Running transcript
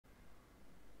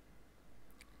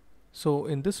So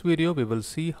in this video we will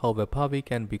see how Webhavi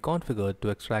can be configured to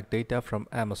extract data from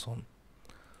Amazon.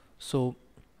 So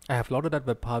I have loaded that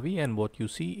Webhavi, and what you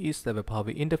see is the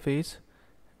Webhavi interface,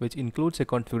 which includes a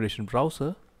configuration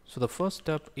browser. So the first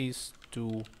step is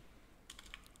to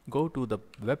go to the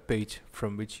web page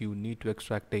from which you need to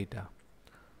extract data.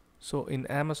 So in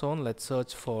Amazon, let's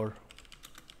search for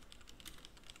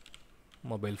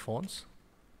mobile phones,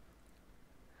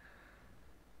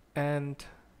 and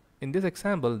in this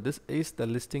example, this is the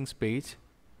listings page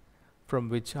from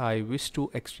which I wish to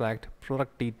extract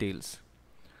product details.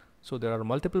 So there are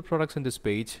multiple products in this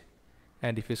page,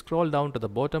 and if you scroll down to the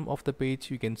bottom of the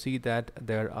page, you can see that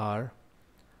there are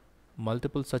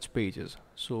multiple such pages.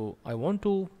 So I want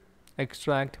to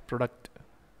extract product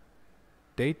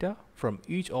data from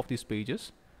each of these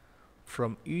pages,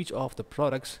 from each of the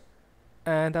products,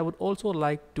 and I would also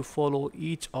like to follow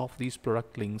each of these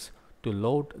product links to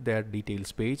load their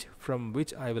details page, from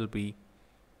which I will be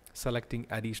selecting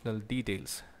additional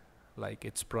details like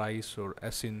its price or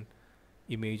ASIN,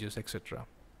 images, etc.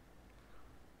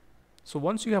 So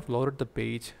once you have loaded the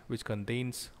page which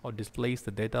contains or displays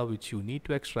the data which you need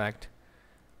to extract,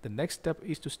 the next step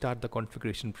is to start the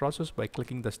configuration process by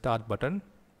clicking the start button.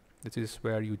 This is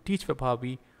where you teach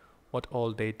Webhavi what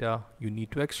all data you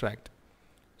need to extract.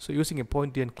 So using a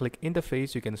point and click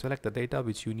interface, you can select the data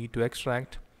which you need to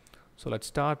extract. So let's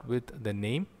start with the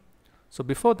name. So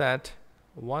before that,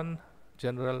 one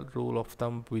general rule of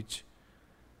thumb which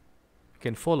you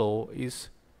can follow is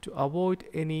to avoid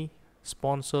any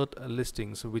sponsored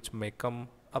listings which may come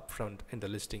upfront in the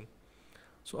listing.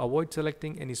 So avoid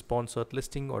selecting any sponsored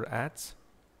listing or ads,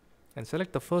 and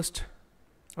select the first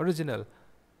original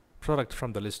product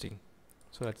from the listing.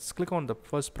 So let's click on the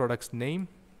first product's name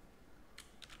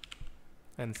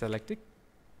and select it.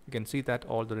 You can see that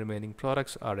all the remaining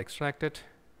products are extracted.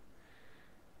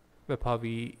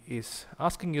 Webhavi is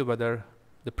asking you whether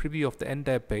the preview of the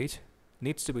entire page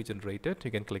needs to be generated. You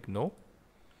can click no,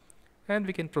 and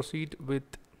we can proceed with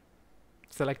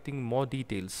selecting more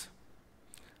details.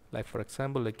 Like for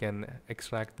example, I can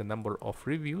extract the number of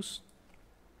reviews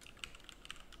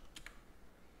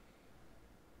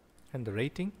and the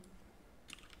rating.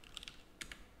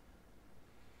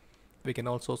 We can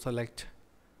also select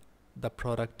the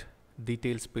product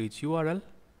details page URL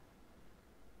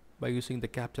by using the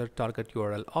capture target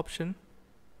URL option.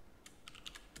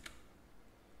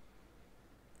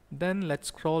 Then let's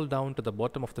scroll down to the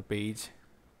bottom of the page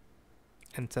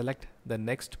and select the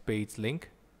next page link,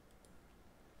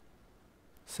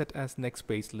 set as next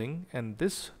page link, and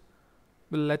this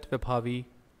will let Webhavi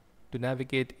to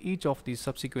navigate each of these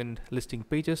subsequent listing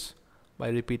pages by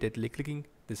repeatedly clicking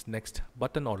this next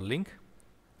button or link,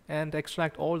 and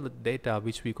extract all the data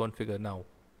which we configure now.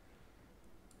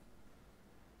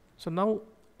 So now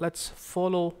let's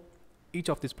follow each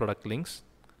of these product links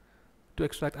to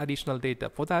extract additional data.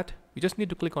 For that, we just need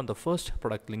to click on the first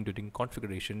product link during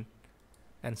configuration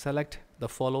and select the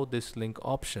follow this link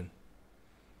option.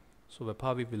 So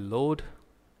Webhavi will load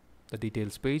the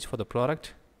details page for the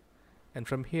product, and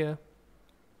from here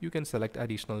you can select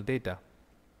additional data.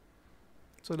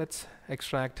 So let's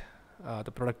extract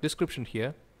the product description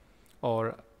here,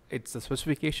 or it's the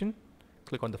specification.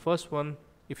 Click on the first one.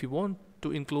 If you want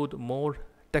to include more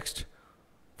text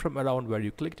from around where you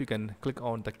clicked, you can click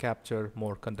on the capture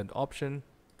more content option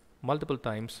multiple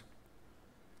times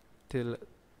till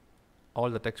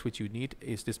all the text which you need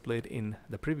is displayed in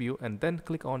the preview, and then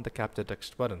click on the capture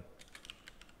text button.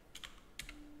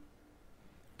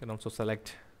 You can also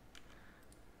select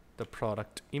the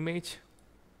product image.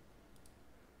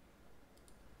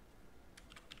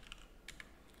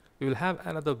 We will have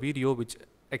another video which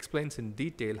explains in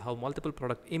detail how multiple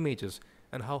product images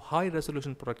and how high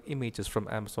resolution product images from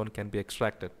Amazon can be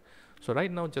extracted. So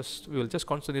right now we will just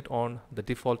concentrate on the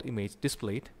default image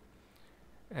displayed,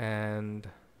 and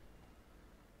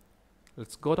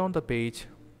let's go down the page.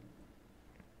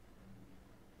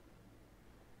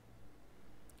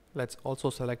 Let's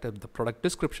also select the product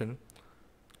description.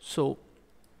 So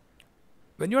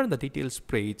when you're in the details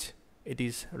page, it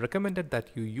is recommended that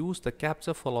you use the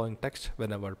capture following text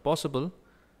whenever possible.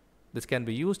 This can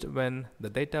be used when the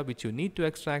data which you need to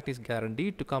extract is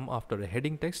guaranteed to come after a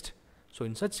heading text. So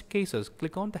in such cases,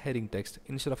 click on the heading text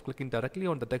instead of clicking directly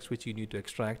on the text which you need to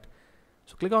extract.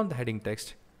 So click on the heading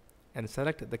text and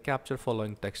select the capture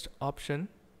following text option,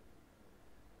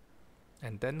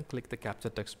 and then click the capture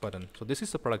text button. So this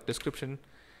is the product description,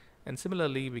 and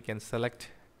similarly we can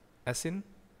select ASIN,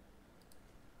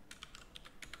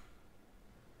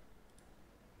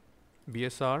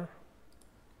 BSR,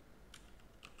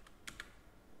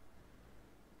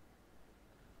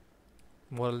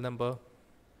 model number,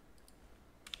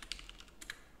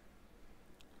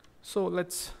 So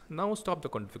let's now stop the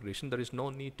configuration. There is no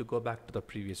need to go back to the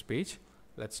previous page.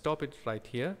 Let's stop it right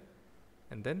here,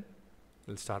 and then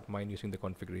we'll start mine using the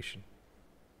configuration.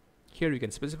 Here you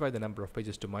can specify the number of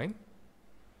pages to mine,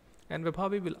 and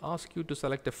Webhavi will ask you to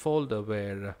select a folder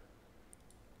where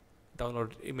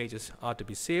downloaded images are to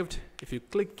be saved. If you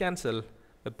click cancel,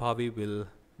 Webhavi will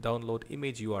download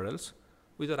image URLs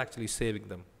without actually saving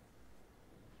them.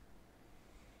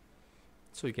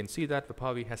 So you can see that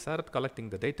Webhavi has started collecting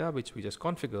the data which we just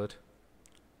configured.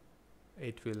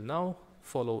 It will now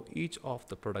follow each of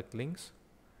the product links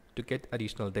to get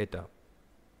additional data.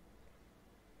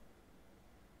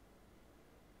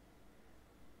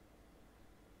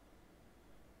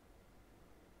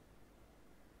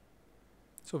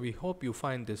 So we hope you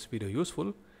find this video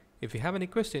useful. If you have any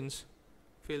questions,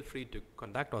 feel free to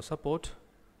contact our support,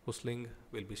 whose link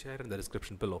will be shared in the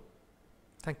description below.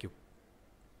 Thank you.